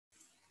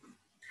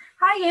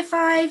Hi Year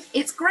 5,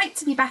 it's great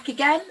to be back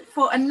again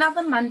for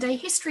another Monday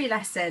history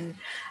lesson.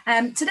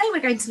 Today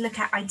we're going to look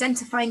at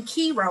identifying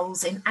key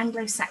roles in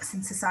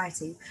Anglo-Saxon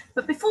society.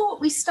 But before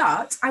we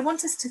start, I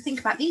want us to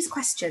think about these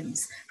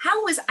questions.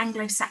 How was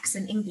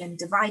Anglo-Saxon England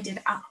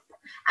divided up?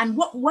 And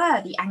what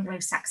were the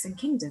Anglo-Saxon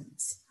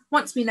kingdoms?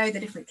 Once we know the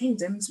different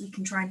kingdoms, we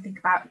can try and think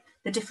about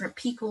the different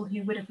people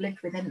who would have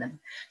lived within them.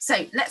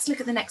 So let's look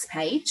at the next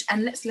page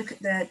and let's look at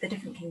the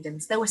different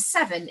kingdoms. There were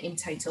 7 in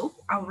total.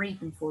 I'll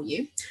read them for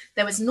you.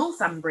 There was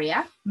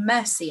Northumbria,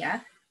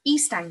 Mercia,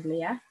 East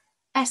Anglia,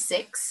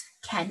 Essex,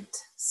 Kent,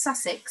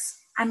 Sussex,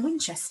 and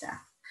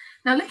Winchester.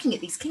 Now, looking at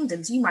these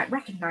kingdoms, you might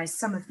recognise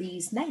some of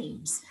these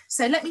names.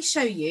 So let me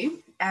show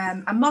you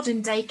a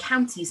modern day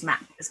counties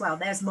map as well.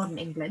 There's modern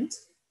England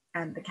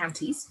and the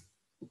counties.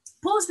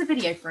 Pause the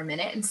video for a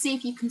minute and see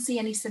if you can see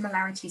any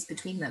similarities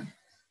between them.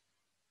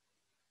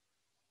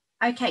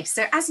 Okay,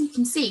 so as you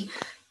can see,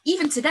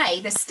 even today,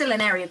 there's still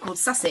an area called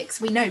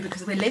Sussex. We know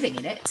because we're living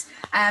in it.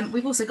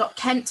 We've also got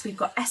Kent, we've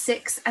got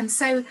Essex. And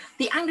so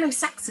the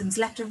Anglo-Saxons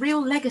left a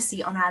real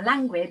legacy on our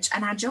language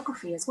and our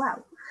geography as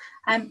well.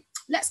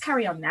 Let's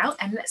carry on now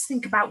and let's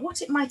think about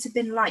what it might have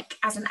been like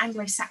as an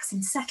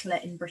Anglo-Saxon settler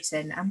in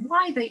Britain and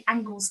why the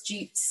Angles,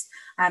 Jutes,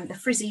 the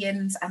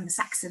Frisians and the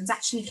Saxons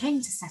actually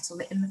came to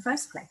settle it in the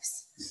first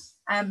place.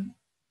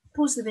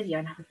 Pause the video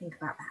and have a think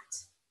about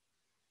that.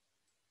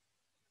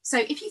 So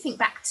if you think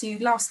back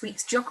to last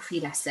week's geography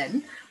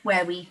lesson,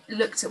 where we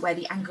looked at where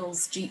the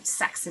Angles, Jutes,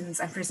 Saxons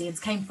and Frisians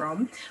came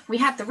from, we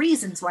had the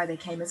reasons why they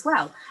came as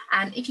well.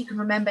 And if you can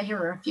remember, here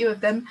are a few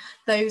of them.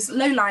 Those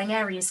low-lying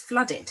areas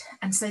flooded.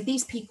 And so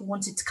these people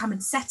wanted to come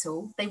and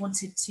settle. They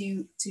wanted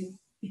to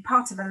be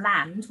part of a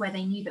land where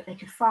they knew that they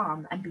could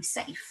farm and be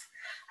safe.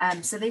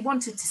 So they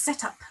wanted to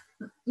set up,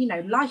 you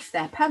know, life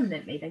there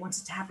permanently. They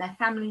wanted to have their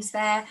families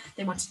there.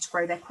 They wanted to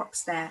grow their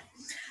crops there.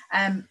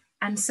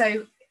 And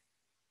so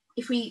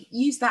if we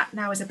use that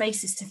now as a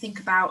basis to think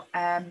about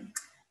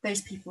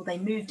those people, they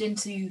moved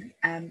into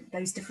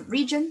those different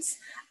regions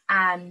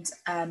and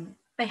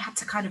they had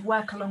to kind of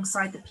work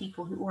alongside the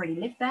people who already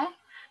lived there.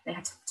 They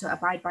had to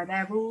abide by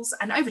their rules.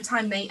 And over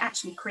time, they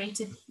actually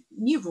created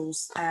new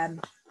rules,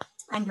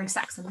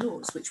 Anglo-Saxon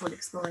laws, which we'll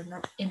explore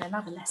in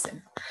another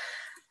lesson.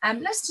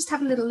 Let's just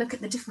have a little look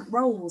at the different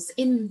roles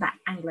in that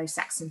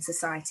Anglo-Saxon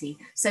society.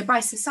 So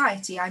by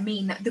society, I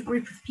mean the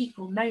group of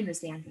people known as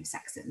the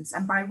Anglo-Saxons,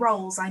 and by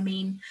roles, I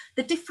mean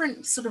the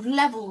different sort of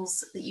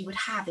levels that you would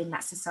have in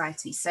that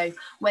society. So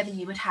whether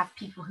you would have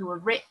people who were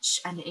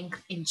rich and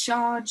in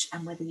charge,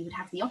 and whether you would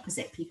have the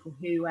opposite, people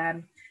who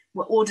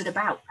were ordered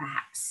about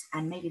perhaps,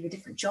 and maybe the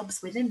different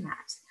jobs within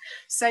that.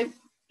 So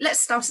let's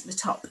start at the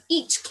top.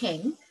 Each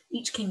kingdom,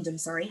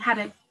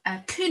 had a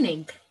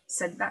König.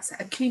 So that's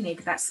a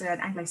König, that's an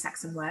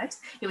Anglo-Saxon word.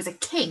 It was a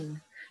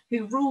king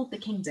who ruled the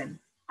kingdom.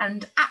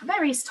 And at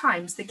various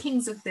times, the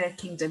kings of the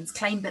kingdoms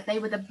claimed that they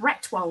were the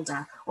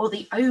Bretwalda, or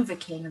the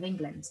over-king of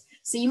England.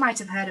 So you might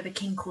have heard of a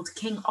king called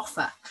King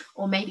Offa,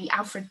 or maybe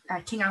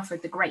King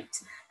Alfred the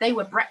Great. They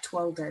were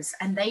Bretwalders,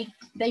 and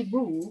they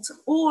ruled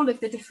all of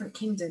the different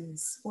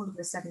kingdoms, all of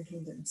the 7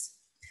 kingdoms.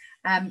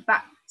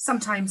 But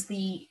sometimes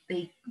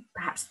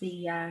perhaps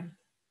the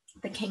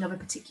king of a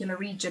particular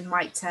region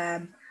might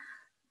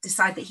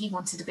decide that he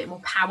wanted a bit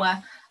more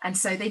power, and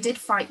so they did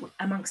fight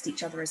amongst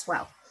each other as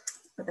well.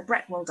 But the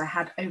Bretwalda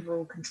had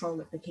overall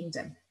control of the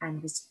kingdom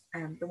and was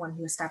the one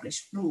who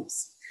established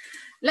rules.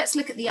 Let's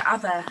look at the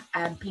other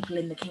people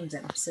in the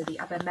kingdom, so the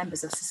other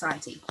members of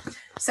society.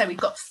 So we've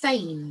got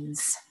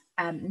thanes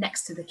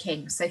next to the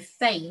king. So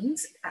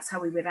thanes, that's how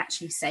we would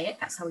actually say it,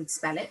 that's how we'd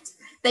spell it.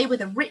 They were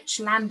the rich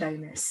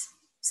landowners.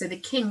 So the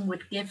king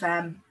would give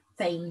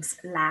thanes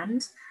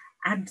land,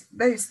 and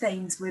those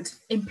thanes would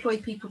employ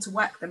people to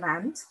work the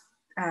land.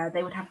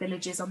 They would have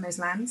villages on those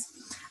lands.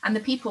 And the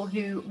people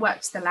who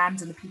worked the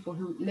land and the people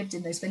who lived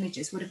in those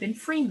villages would have been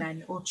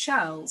freemen or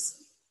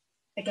churls.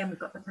 Again, we've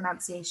got the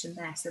pronunciation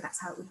there, so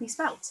that's how it would be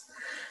spelt.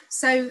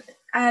 So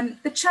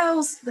the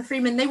churls, the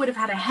freemen, they would have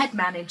had a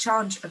headman in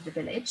charge of the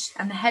village,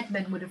 and the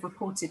headman would have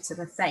reported to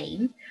the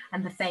thane,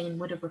 and the thane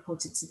would have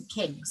reported to the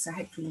king. So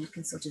hopefully you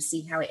can sort of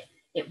see how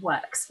it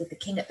works with the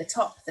king at the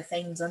top, the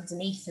thanes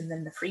underneath, and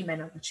then the freemen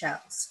or the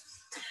churls.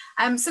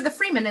 So the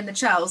freemen and the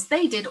churls,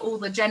 they did all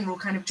the general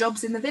kind of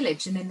jobs in the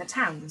village and in the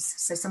towns.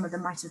 So some of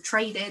them might have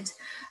traded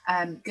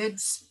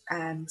goods,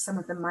 some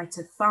of them might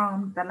have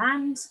farmed the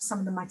land, some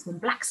of them might have been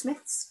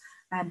blacksmiths,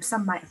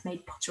 some might have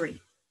made pottery.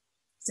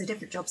 So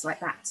different jobs like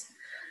that.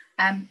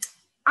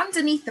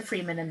 Underneath the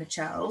freemen and the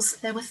churls,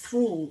 there were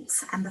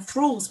thralls, and the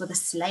thralls were the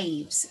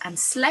slaves, and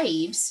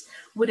slaves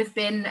would have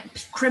been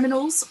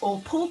criminals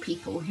or poor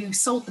people who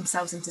sold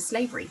themselves into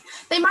slavery.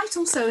 They might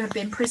also have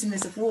been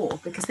prisoners of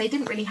war because they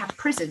didn't really have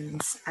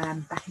prisons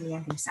back in the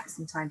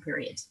Anglo-Saxon time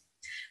period.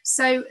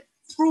 So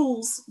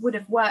thralls would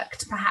have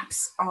worked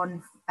perhaps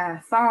on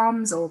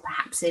farms or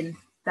perhaps in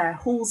the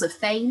halls of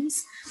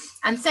thanes,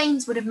 and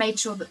thanes would have made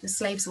sure that the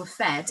slaves were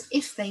fed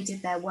if they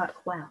did their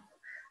work well.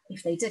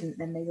 If they didn't,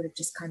 then they would have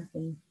just kind of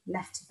been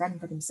left to fend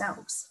for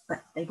themselves,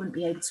 but they wouldn't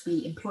be able to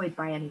be employed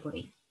by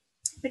anybody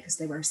because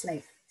they were a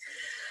slave.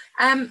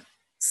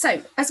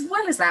 So as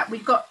well as that,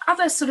 we've got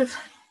other sort of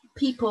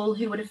people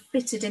who would have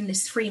fitted in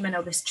this freeman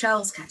or this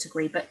churls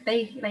category, but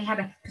they had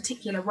a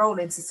particular role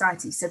in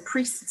society. So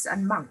priests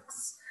and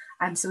monks.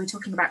 So we're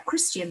talking about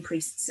Christian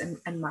priests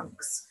and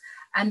monks.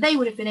 And they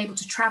would have been able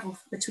to travel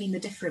between the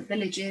different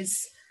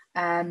villages,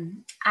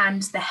 and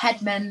the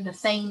headmen, the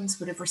thanes,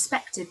 would have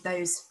respected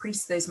those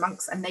priests, those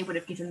monks, and they would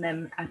have given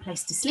them a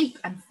place to sleep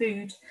and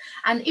food.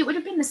 And it would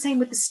have been the same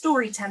with the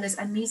storytellers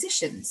and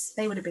musicians.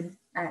 They would have been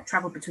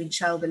travelled between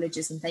churl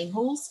villages and thane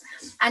halls.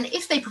 And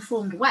if they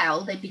performed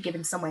well, they'd be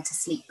given somewhere to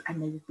sleep and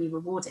they would be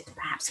rewarded,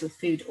 perhaps with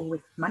food or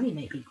with money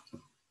maybe.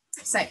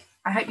 So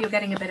I hope you're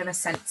getting a bit of a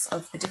sense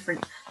of the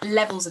different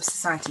levels of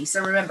society.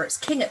 So remember, it's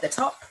king at the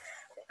top,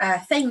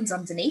 thanes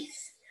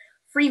underneath,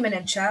 freemen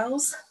and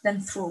churls,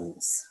 then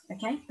thralls.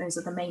 Okay, those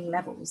are the main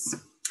levels.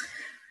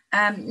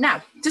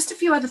 Now, just a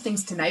few other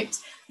things to note.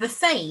 The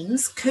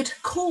thanes could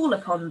call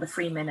upon the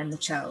freemen and the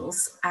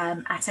churls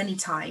at any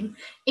time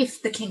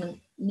if the king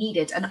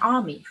needed an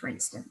army, for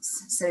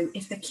instance. So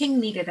if the king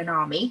needed an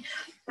army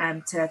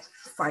to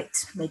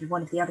fight maybe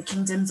one of the other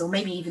kingdoms, or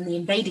maybe even the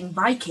invading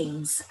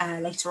Vikings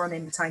later on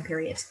in the time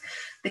period,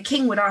 the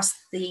king would ask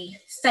the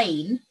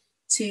thane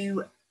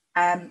to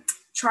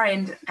try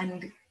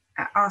and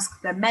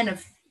ask the men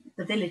of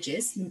the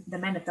villages, the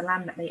men of the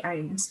land that they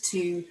owned,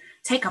 to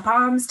take up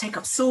arms, take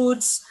up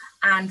swords,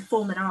 and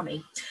form an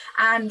army.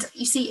 And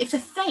you see, if a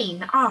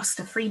thane asked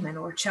a freeman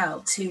or a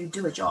churl to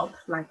do a job,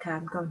 like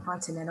go and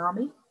fight in an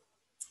army,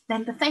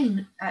 then the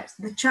thane,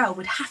 the churl,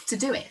 would have to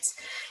do it.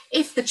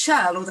 If the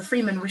churl or the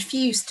freeman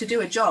refused to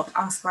do a job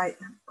asked by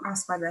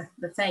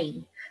the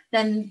thane,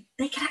 then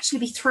they could actually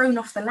be thrown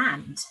off the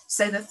land.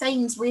 So the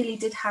thanes really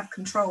did have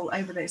control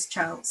over those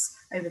churls,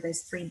 over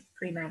those free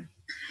men.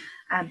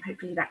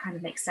 Hopefully that kind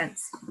of makes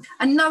sense.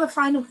 Another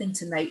final thing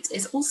to note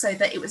is also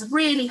that it was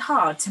really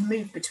hard to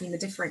move between the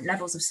different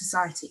levels of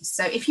society.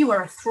 So if you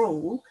were a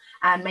thrall,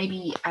 and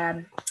maybe,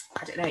 I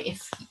don't know,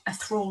 if a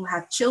thrall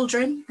had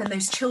children, then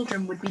those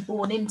children would be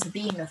born into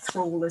being a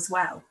thrall as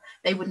well.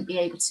 They wouldn't be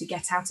able to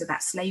get out of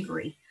that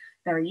slavery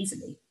very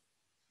easily.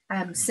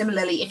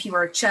 Similarly, if you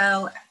were a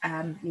churl,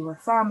 you were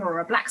a farmer or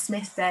a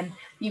blacksmith, then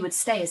you would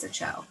stay as a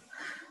churl.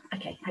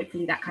 Okay,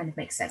 hopefully that kind of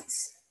makes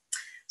sense.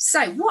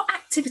 So what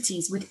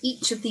activities would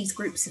each of these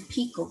groups of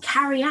people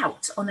carry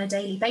out on a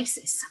daily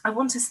basis? I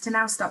want us to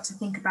now start to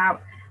think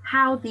about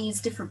how these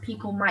different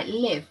people might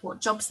live,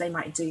 what jobs they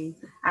might do,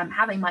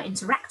 how they might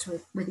interact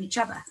with each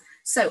other.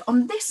 So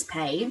on this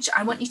page,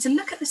 I want you to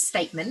look at the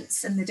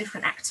statements and the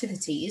different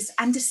activities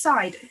and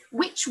decide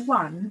which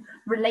one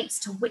relates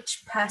to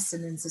which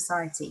person in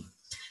society.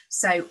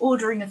 So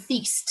ordering a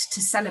feast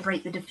to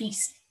celebrate the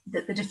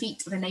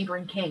defeat of a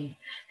neighbouring king.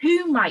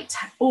 Who might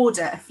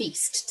order a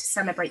feast to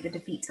celebrate the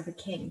defeat of a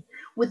king?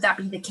 Would that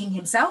be the king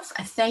himself,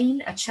 a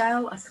thane, a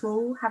churl, a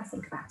thrall? Have a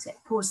think about it.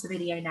 Pause the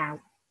video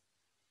now.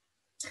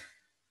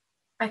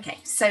 Okay,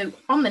 so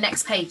on the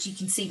next page, you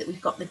can see that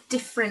we've got the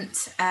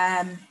different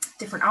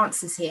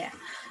answers here.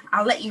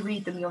 I'll let you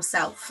read them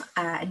yourself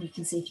and you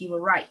can see if you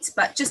were right,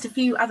 but just a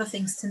few other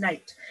things to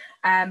note.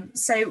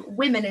 So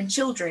women and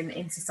children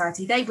in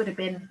society, they would have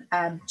been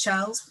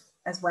churls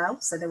as well.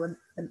 So there were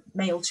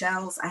male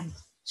churls and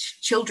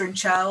children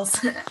churls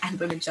and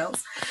women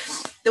churls.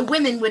 The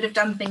women would have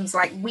done things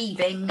like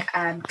weaving,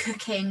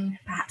 cooking,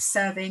 perhaps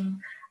serving.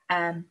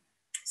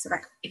 So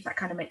that, if that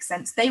kind of makes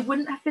sense, they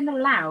wouldn't have been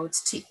allowed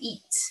to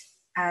eat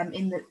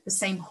in the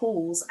same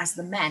halls as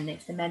the men.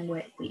 If the men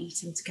were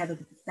eating together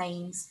with the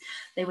thanes,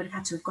 they would have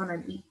had to have gone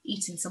and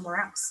eaten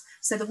somewhere else.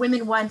 So the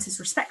women weren't as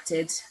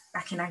respected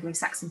back in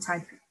Anglo-Saxon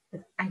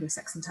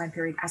time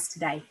period as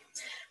today.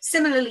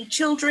 Similarly,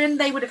 children,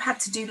 they would have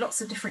had to do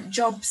lots of different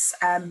jobs,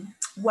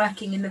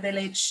 working in the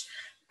village.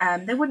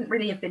 There wouldn't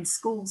really have been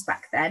schools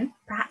back then.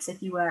 Perhaps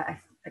if you were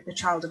the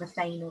child of a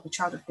thane or the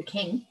child of the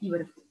king, you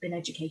would have been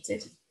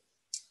educated.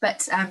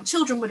 But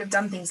children would have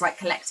done things like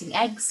collecting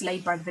eggs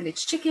laid by the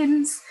village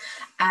chickens,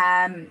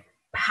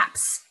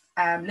 perhaps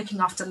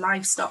looking after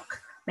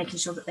livestock, making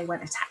sure that they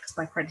weren't attacked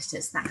by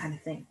predators, that kind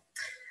of thing.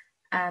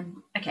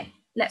 Okay,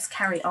 let's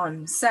carry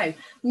on. So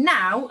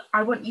now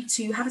I want you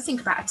to have a think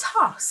about a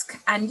task,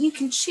 and you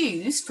can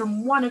choose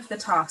from one of the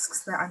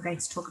tasks that I'm going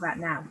to talk about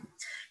now.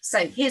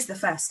 So here's the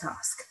first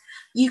task.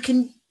 You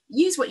can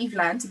use what you've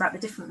learned about the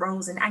different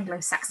roles in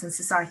Anglo-Saxon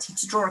society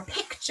to draw a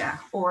picture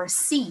or a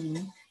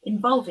scene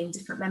involving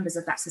different members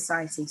of that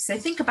society. So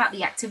think about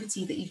the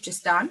activity that you've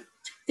just done.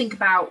 Think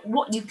about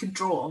what you could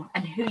draw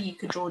and who you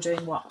could draw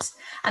doing what.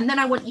 And then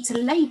I want you to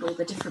label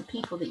the different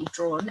people that you've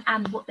drawn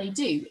and what they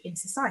do in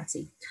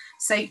society.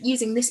 So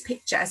using this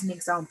picture as an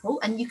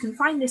example, and you can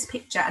find this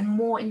picture and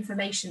more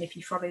information if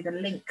you follow the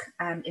link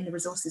in the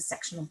resources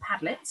section on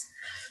Padlet.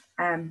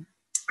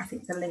 I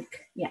think the link,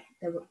 yeah,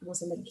 there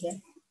was a link here.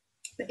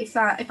 But if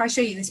I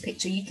show you this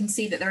picture, you can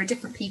see that there are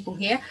different people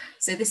here.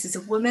 So this is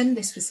a woman,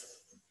 this was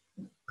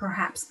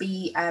perhaps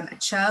be a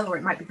churl, or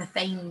it might be the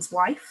thane's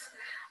wife.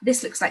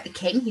 This looks like the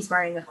king, he's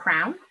wearing a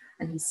crown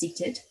and he's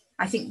seated.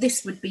 I think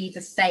this would be the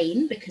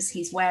thane because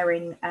he's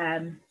wearing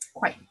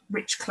quite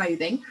rich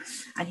clothing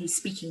and he's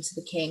speaking to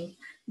the king.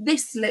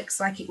 This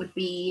looks like it would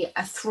be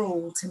a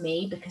thrall to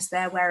me because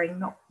they're wearing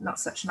not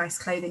such nice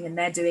clothing and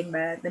they're doing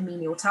the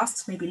menial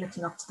tasks, maybe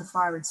looking after the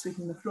fire and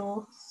sweeping the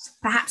floor.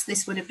 Perhaps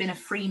this would have been a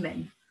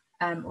freeman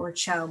or a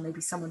churl, maybe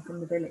someone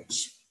from the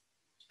village.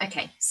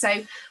 Okay,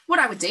 so what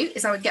I would do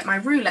is I would get my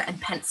ruler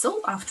and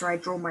pencil after I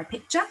draw my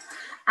picture,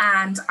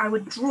 and I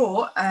would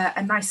draw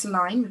a nice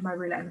line with my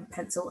ruler and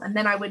pencil, and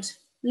then I would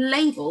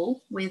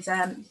label with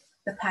the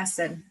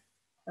person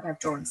that I've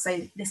drawn.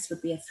 So this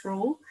would be a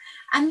thrall,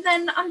 and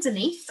then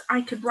underneath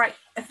I could write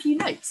a few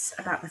notes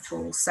about the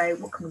thrall. So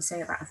what can we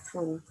say about a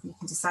thrall? You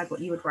can decide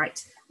what you would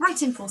write.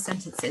 Write in 4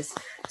 sentences.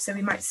 So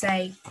we might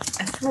say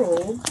a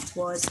thrall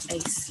was a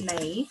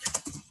slave,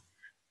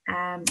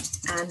 and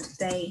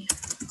they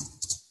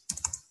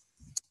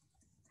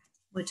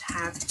would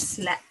have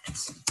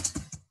slept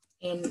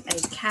in a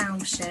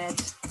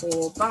cowshed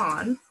or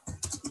barn,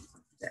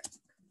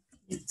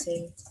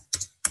 completing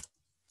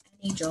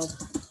any job at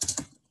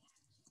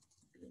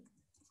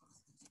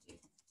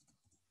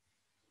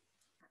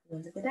the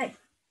end of the day.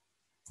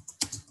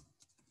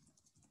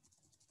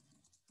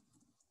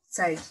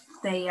 So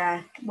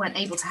they weren't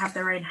able to have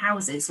their own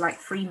houses like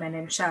freemen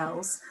and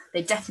churls.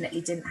 They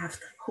definitely didn't have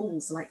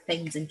halls like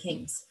thanes and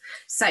kings.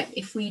 So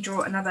if we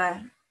draw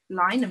another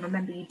line, and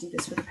remember you do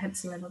this with a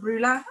pencil and a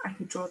ruler, I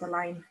could draw the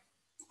line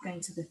going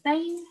to the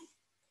thane,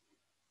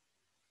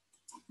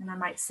 and I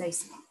might say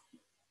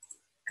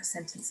a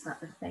sentence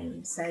about the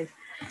thane. So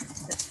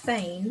the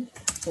thane,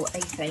 or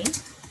a thane,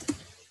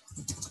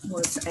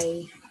 was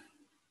a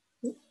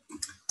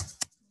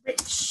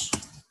rich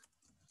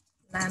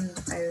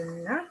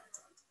landowner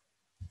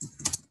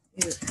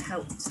who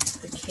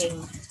helped the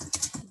king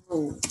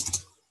rule.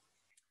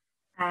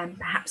 And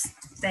perhaps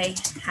they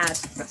had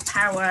the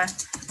power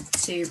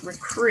to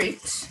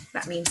recruit,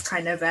 that means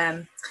kind of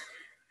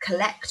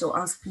collect or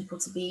ask people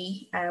to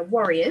be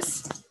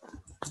warriors,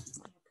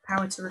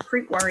 power to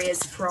recruit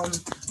warriors from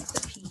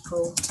the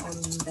people on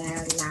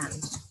their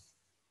land.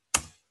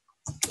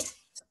 Yeah,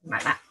 something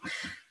like that.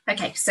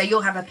 Okay, so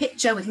you'll have a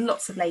picture with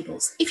lots of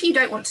labels. If you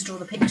don't want to draw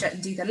the picture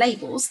and do the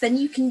labels, then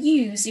you can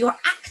use your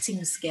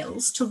acting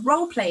skills to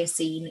role play a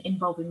scene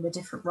involving the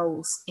different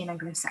roles in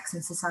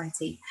Anglo-Saxon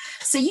society.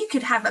 So you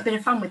could have a bit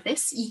of fun with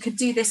this. You could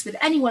do this with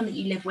anyone that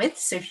you live with.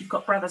 So if you've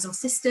got brothers or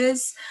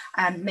sisters,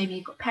 maybe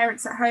you've got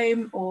parents at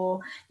home,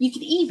 or you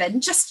could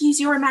even just use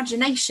your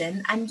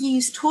imagination and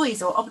use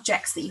toys or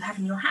objects that you have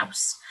in your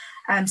house.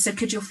 So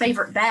could your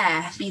favourite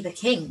bear be the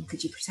king?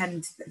 Could you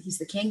pretend that he's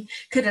the king?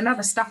 Could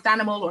another stuffed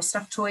animal or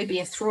stuffed toy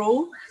be a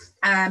thrall?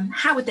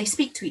 How would they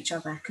speak to each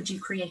other? Could you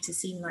create a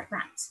scene like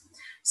that?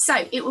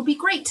 So it will be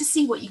great to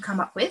see what you come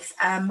up with,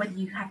 whether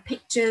you have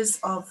pictures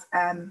of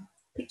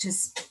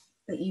pictures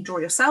that you draw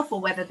yourself, or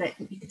whether that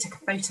you could take a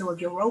photo of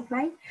your role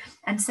play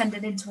and send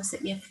it in to us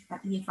at the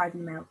Year 5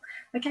 email.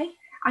 Okay,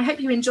 I hope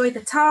you enjoyed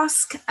the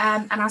task,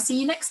 and I'll see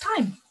you next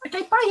time.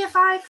 Okay, bye Year 5.